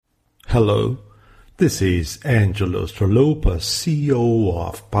Hello, this is Angelos, Derlopas, CEO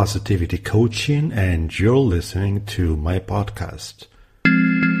of Positivity Coaching, and you're listening to my podcast.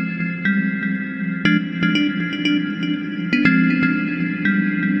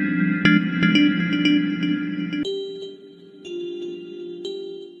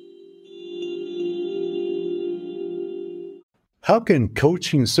 How can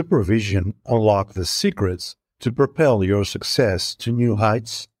coaching supervision unlock the secrets to propel your success to new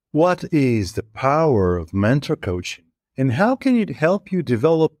heights? What is the power of mentor coaching, and how can it help you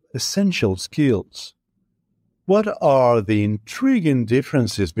develop essential skills? What are the intriguing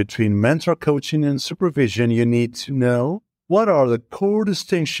differences between mentor coaching and supervision you need to know? What are the core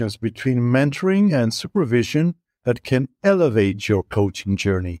distinctions between mentoring and supervision that can elevate your coaching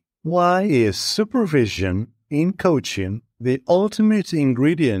journey? Why is supervision in coaching the ultimate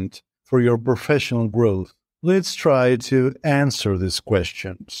ingredient for your professional growth? Let's try to answer these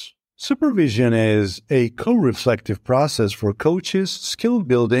questions. Supervision is a co-reflective process for coaches, skill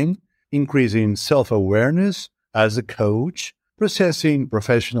building, increasing self-awareness as a coach, processing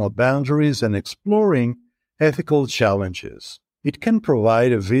professional boundaries, and exploring ethical challenges. It can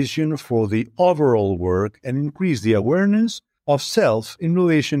provide a vision for the overall work and increase the awareness of self in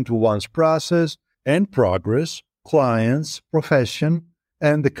relation to one's process and progress, clients, profession,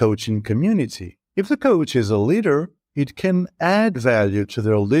 and the coaching community. If the coach is a leader, it can add value to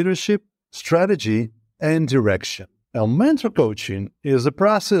their leadership, strategy, and direction. Now, mentor coaching is a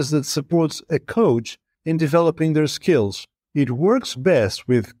process that supports a coach in developing their skills. It works best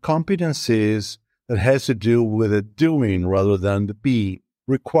with competencies that has to do with the doing rather than the being,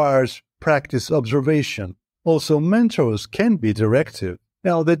 requires practice observation. Also, mentors can be directive.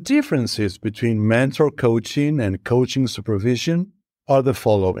 Now, the differences between mentor coaching and coaching supervision are the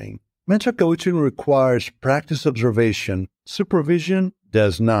following. Mentor coaching requires practice observation. Supervision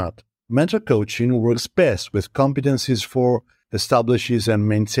does not. Mentor coaching works best with competencies for establishes and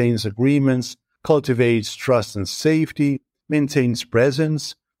maintains agreements, cultivates trust and safety, maintains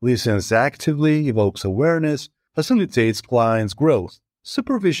presence, listens actively, evokes awareness, facilitates clients' growth.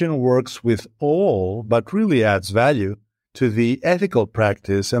 Supervision works with all, but really adds value to the ethical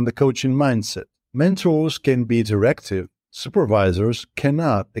practice and the coaching mindset. Mentors can be directive. Supervisors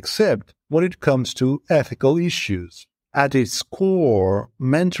cannot, except when it comes to ethical issues. At its core,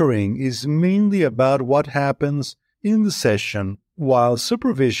 mentoring is mainly about what happens in the session, while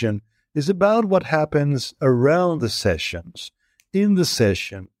supervision is about what happens around the sessions, in the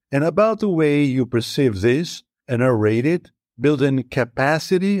session, and about the way you perceive this and narrate it, building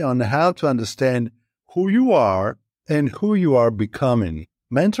capacity on how to understand who you are and who you are becoming.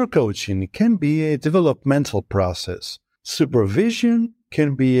 Mentor coaching can be a developmental process. Supervision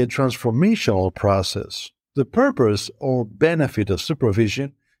can be a transformational process. The purpose or benefit of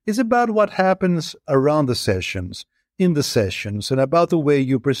supervision is about what happens around the sessions, in the sessions, and about the way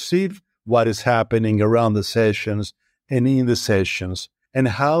you perceive what is happening around the sessions and in the sessions, and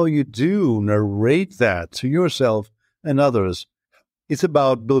how you do narrate that to yourself and others. It's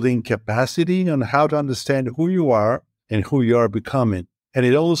about building capacity on how to understand who you are and who you are becoming. And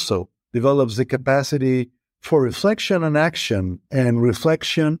it also develops the capacity for reflection and action, and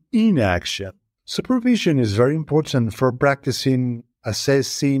reflection in action. Supervision is very important for practicing,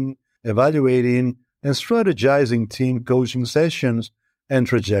 assessing, evaluating, and strategizing team coaching sessions and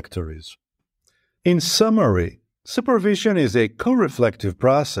trajectories. In summary, supervision is a co-reflective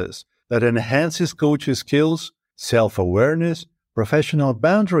process that enhances coaches' skills, self-awareness, professional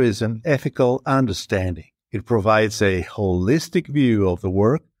boundaries, and ethical understanding. It provides a holistic view of the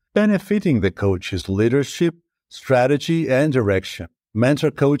work, benefiting the coach's leadership, strategy, and direction. Mentor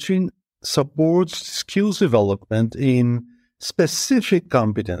coaching supports skills development in specific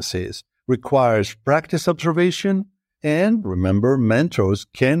competencies, requires practice observation, and remember, mentors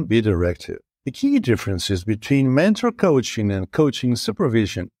can be directive. The key differences between mentor coaching and coaching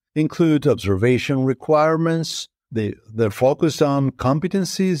supervision include observation requirements. They're focused on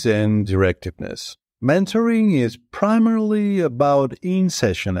competencies and directiveness. Mentoring is primarily about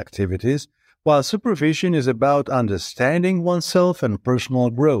in-session activities, while supervision is about understanding oneself and personal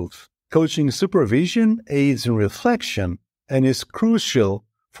growth. Coaching supervision aids in reflection and is crucial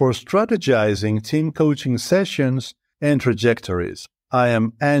for strategizing team coaching sessions and trajectories. I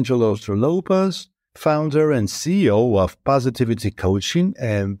am Angelos Derlopas, founder and CEO of Positivity Coaching,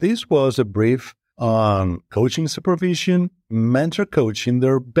 and this was a brief on coaching supervision, mentor coaching,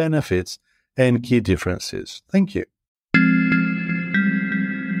 their benefits, and key differences. Thank you.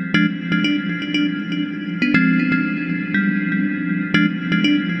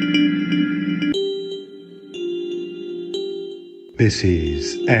 This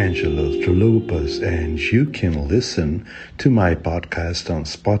is Angelos Derlopas, and you can listen to my podcast on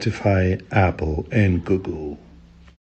Spotify, Apple, and Google.